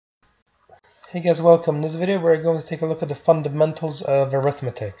Hey guys, welcome. In this video we're going to take a look at the fundamentals of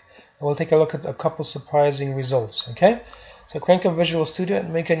arithmetic. And we'll take a look at a couple surprising results, okay? So crank up Visual Studio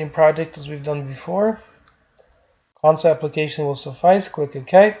and make a new project as we've done before. Console application will suffice. Click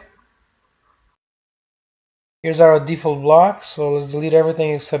OK. Here's our default block, so let's delete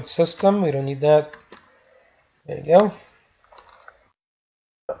everything except system. We don't need that. There you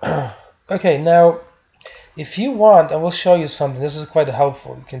go. Okay, now if you want, I will show you something. This is quite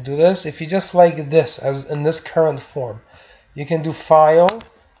helpful. You can do this. If you just like this, as in this current form, you can do File,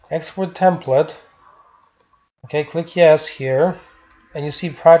 Export Template. Okay, click Yes here, and you see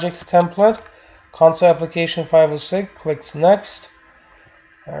Project Template, Console Application 506. Click Next.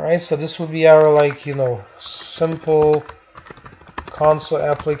 All right, so this will be our simple console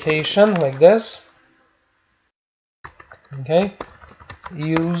application like this. Okay,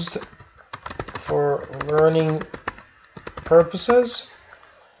 used for learning purposes.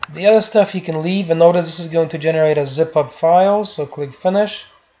 The other stuff you can leave, and notice this is going to generate a zip up file, so click Finish.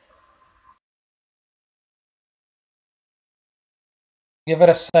 Give it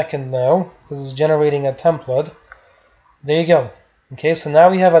a second now, because it's generating a template. There you go. Okay, so now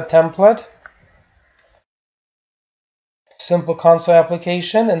we have a template, simple console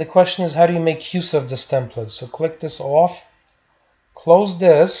application, and the question is, how do you make use of this template? So click this off, close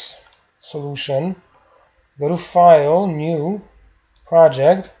this solution, go to File, New,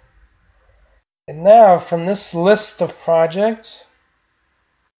 Project, and now from this list of projects,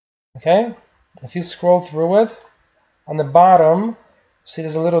 okay, if you scroll through it, on the bottom, see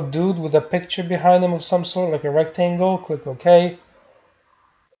there's a little dude with a picture behind him of some sort, like a rectangle. Click OK,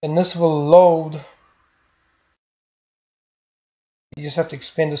 and this will load. You just have to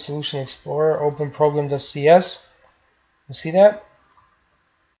expand the Solution Explorer, open program.cs. You see that?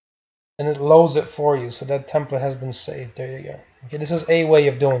 And it loads it for you, so that template has been saved. There you go. Okay, this is a way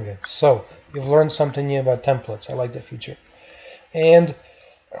of doing it. So you've learned something new about templates. I like that feature. And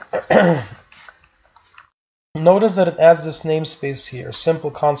notice that it adds this namespace here, simple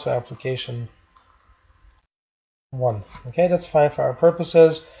console application 1. Okay, that's fine for our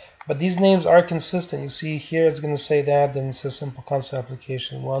purposes, but these names are consistent. You see here it's going to say that, then it says simple console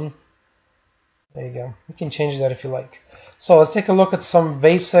application 1. There you go. You can change that if you like. So let's take a look at some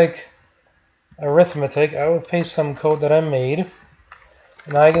basic arithmetic. I will paste some code that I made.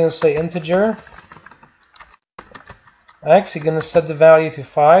 Now I'm going to say integer x. You're going to set the value to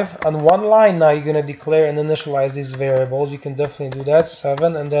 5. On one line now you're going to declare and initialize these variables. You can definitely do that.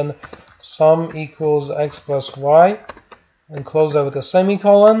 7, and then sum equals x plus y, and close that with a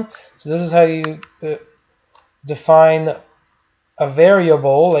semicolon. So this is how you define a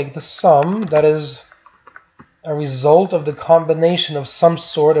variable like the sum that is a result of the combination of some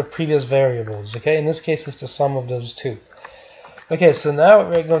sort of previous variables. Okay, in this case it's the sum of those two. Okay, so now what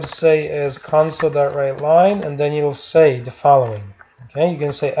we're going to say is console.writeLine, and then you'll say the following. Okay, you're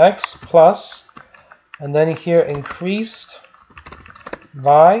going to say x plus, and then here increased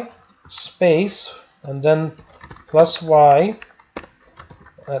by space, and then plus y,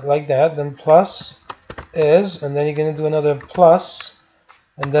 like that, then plus is, and then you're going to do another plus,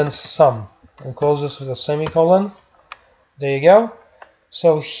 and then sum, and close this with a semicolon. There you go.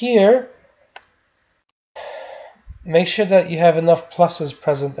 So here, make sure that you have enough pluses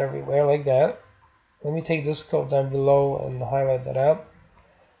present everywhere, like that. Let me take this code down below and highlight that out.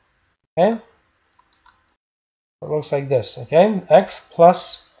 Okay? It looks like this, okay? X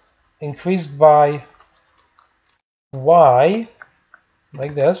plus increased by y,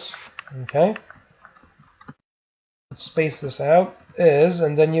 like this, okay? Let's space this out, is,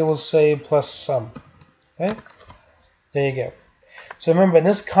 and then you will say plus sum, okay? There you go. So remember, in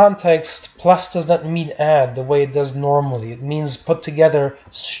this context, plus does not mean add the way it does normally. It means put together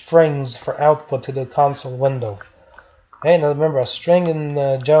strings for output to the console window. Okay, now remember, a string in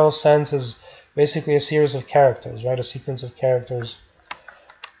the general sense is basically a series of characters, right? A sequence of characters.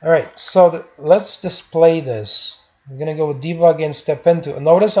 Alright, so let's display this. I'm going to go with debug and step into.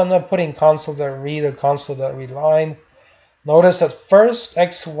 Notice I'm not putting console.read or console.readLine. Notice that first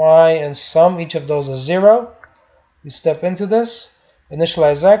x, y, and sum, each of those is 0. We step into this,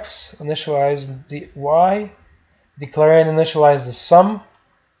 initialize x, initialize the y, declare and initialize the sum.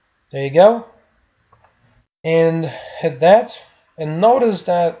 There you go. And hit that. And notice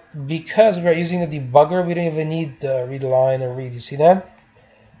that because we're using the debugger, we don't even need the read line or read. You see that?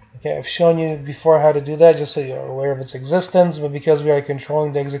 Okay, I've shown you before how to do that, just so you're aware of its existence, but because we are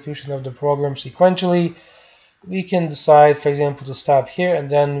controlling the execution of the program sequentially, we can decide, for example, to stop here,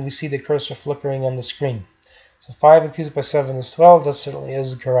 and then we see the cursor flickering on the screen. So 5 increased by 7 is 12, that certainly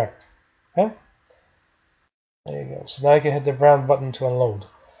is correct. Okay? There you go. So now you can hit the brown button to unload.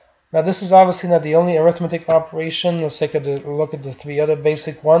 Now this is obviously not the only arithmetic operation. Let's take a look at the 3 other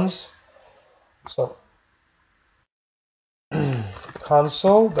basic ones. So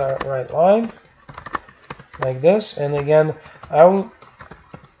console, that right line, like this. And again,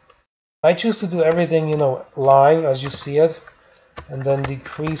 I choose to do everything, you know, live as you see it, and then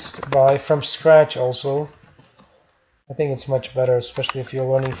decreased by from scratch also. I think it's much better, especially if you're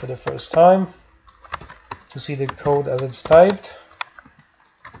learning for the first time, to see the code as it's typed.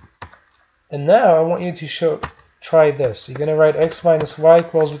 And now I want you to try this. You're going to write x minus y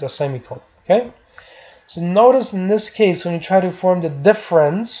close with a semicolon. Okay? So notice in this case, when you try to form the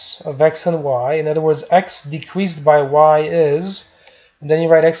difference of x and y, in other words, x decreased by y is, and then you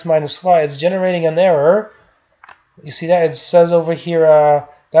write x minus y, it's generating an error. You see that? It says over here,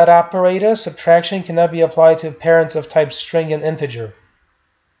 that operator, subtraction, cannot be applied to parents of type string and integer.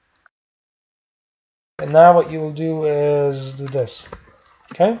 And now what you will do is do this.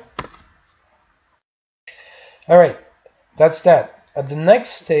 Okay? Alright, that's that. At the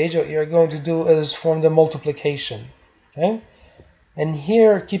next stage, what you're going to do is form the multiplication. Okay? And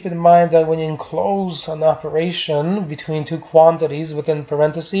here, keep in mind that when you enclose an operation between two quantities within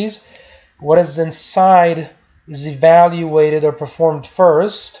parentheses, what is inside is evaluated or performed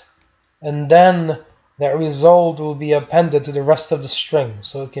first, and then that result will be appended to the rest of the string,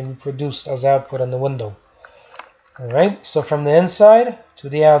 so it can be produced as output on the window. Alright, so from the inside to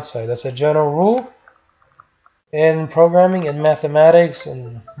the outside. That's a general rule in programming, in mathematics,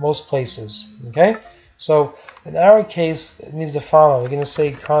 in most places. Okay, so in our case, it means the following. We're going to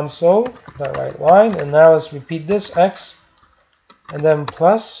say console, that right line, and now let's repeat this, x, and then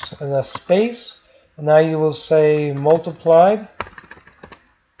plus, and a space, and now you will say multiplied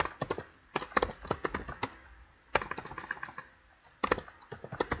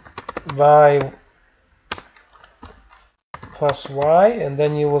by plus y, and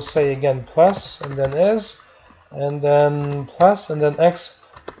then you will say again plus, and then is, and then plus, and then x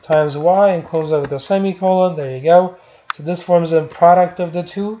times y, and close out with a semicolon. There you go. So this forms a product of the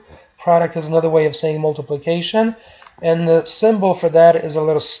two. Product is another way of saying multiplication, and the symbol for that is a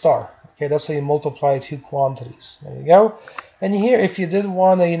little star. Okay, that's how you multiply two quantities. There you go. And here, if you did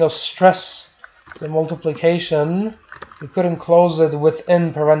want to, you know, stress the multiplication, you could enclose it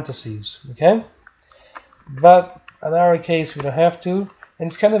within parentheses. Okay, but in our case, we don't have to. And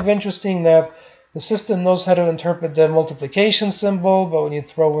it's kind of interesting that the system knows how to interpret the multiplication symbol, but when you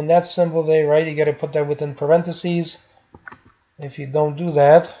throw in that symbol there, right, you got to put that within parentheses. If you don't do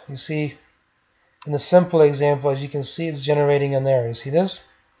that, you see, in a simple example, as you can see, it's generating an error. You see this?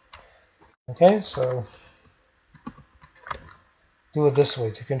 Okay, so do it this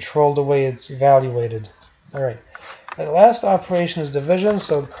way to control the way it's evaluated. All right. And the last operation is division.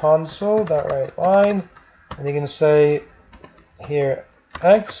 So console, that right line, and you can say here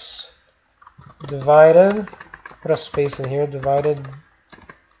x divided, put a space in here, divided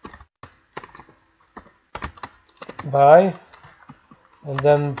by, and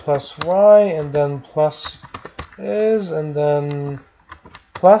then plus y, and then plus is, and then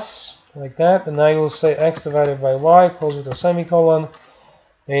plus, like that, and now you will say x divided by y, close with a semicolon.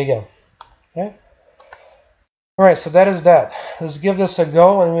 There you go. Okay. Alright, so that is that. Let's give this a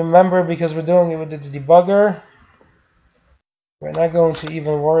go, and remember, because we're doing it with the debugger, we're not going to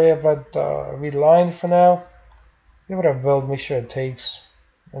even worry about read line for now. Give it a build, make sure it takes.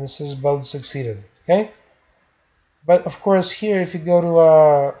 And this is build succeeded. Okay? But of course here, if you go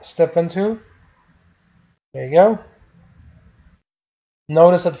to step into, there you go.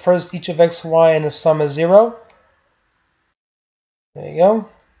 Notice at first each of x, y, and the sum is 0. There you go.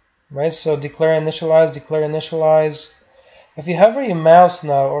 Right, so declare initialize, declare initialize. If you hover your mouse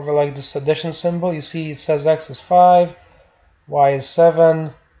now over like this addition symbol, you see it says x is 5, y is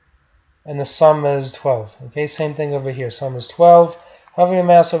 7, and the sum is 12. Okay, same thing over here, sum is 12. Hover your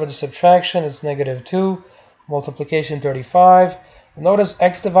mouse over the subtraction, it's -2, multiplication 35. Notice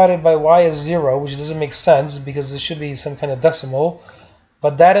x divided by y is 0, which doesn't make sense because this should be some kind of decimal.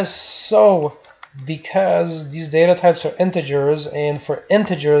 But that is so because these data types are integers, and for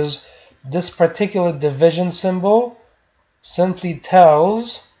integers, this particular division symbol simply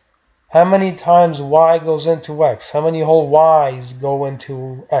tells how many times y goes into x, how many whole y's go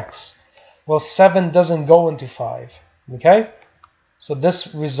into x. Well, 7 doesn't go into 5. Okay? So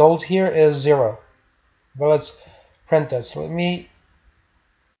this result here is 0. But let's print that. So let me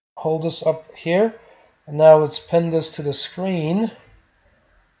hold this up here, and now let's pin this to the screen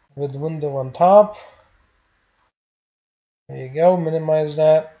with window on top. There you go, minimize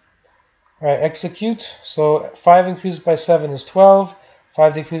that. Alright, execute. So 5 increased by 7 is 12,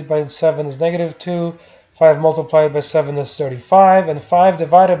 5 decreased by 7 is -2, 5 multiplied by 7 is 35, and 5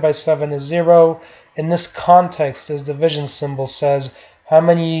 divided by 7 is 0. In this context, this division symbol says, how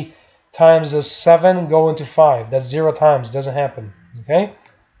many times does 7 go into 5? That's 0 times, doesn't happen. Okay?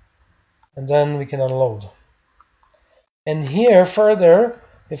 And then we can unload. And here, further,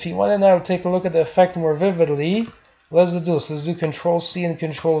 if you want to now take a look at the effect more vividly, let's do this. Let's do Control C and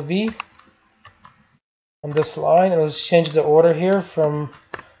Control V on this line, and let's change the order here from,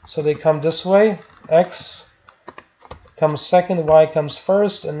 so they come this way. X comes second, Y comes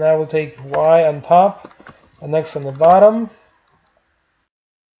first, and now we'll take Y on top and X on the bottom.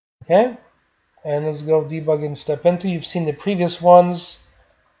 Okay, and let's go debug and step into. You've seen the previous ones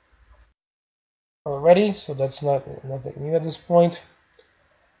already, so that's nothing new at this point.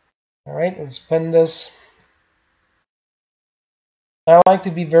 Alright, let's pin this. I like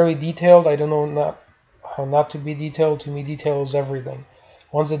to be very detailed. I don't know how not to be detailed. To me, detail is everything.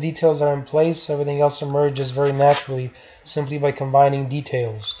 Once the details are in place, everything else emerges very naturally, simply by combining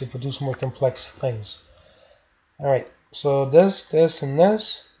details to produce more complex things. Alright, so this, and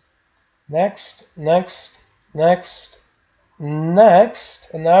this. Next, next, next, next.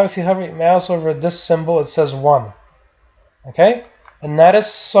 And now if you hover your mouse over this symbol, it says 1. Okay? And that is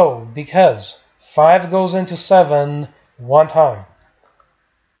so because 5 goes into 7 one time.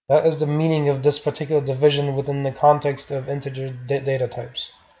 That is the meaning of this particular division within the context of integer data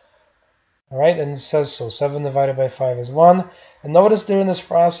types. Alright, and it says so. 7 divided by 5 is 1. And notice during this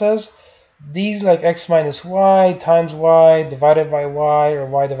process, these like x minus y times y divided by y or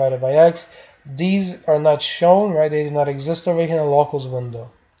y divided by x, these are not shown, right? They do not exist over here in the locals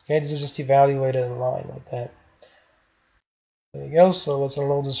window. Okay, these are just evaluated in line like that. There you go. So let's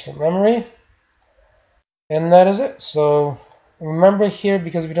unload this from memory. And that is it. So remember here,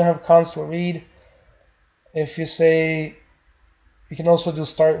 because we don't have console read, if you say, you can also do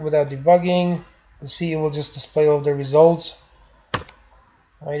start without debugging. You see, it will just display all the results.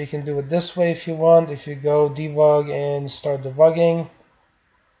 Right, you can do it this way if you want. If you go debug and start debugging.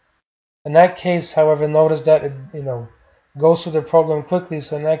 In that case, however, notice that it goes through the program quickly.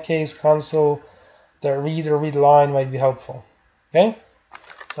 So in that case, console.read or read line might be helpful. Okay,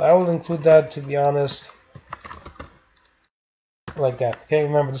 so I will include that, to be honest, like that. Okay,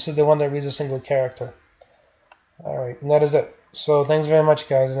 remember this is the one that reads a single character. All right, and that is it. So thanks very much,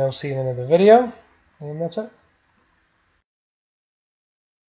 guys, and I'll see you in another video. And that's it.